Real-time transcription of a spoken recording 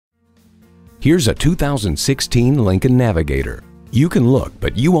Here's a 2016 Lincoln Navigator. You can look,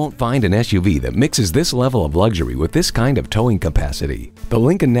 but you won't find an SUV that mixes this level of luxury with this kind of towing capacity. The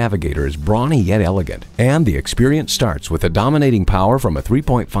Lincoln Navigator is brawny yet elegant, and the experience starts with the dominating power from a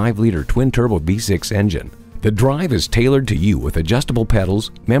 3.5-liter twin-turbo V6 engine. The drive is tailored to you with adjustable pedals,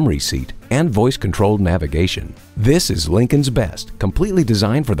 memory seat, and voice-controlled navigation. This is Lincoln's best, completely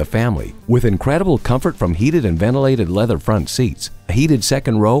designed for the family, with incredible comfort from heated and ventilated leather front seats, a heated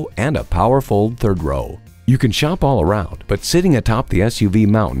second row, and a power-fold third row. You can shop all around, but sitting atop the SUV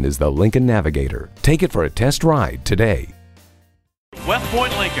mountain is the Lincoln Navigator. Take it for a test ride today. West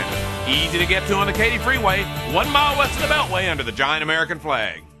Point Lincoln. Easy to get to on the Katy Freeway, 1 mile west of the Beltway under the giant American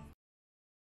flag.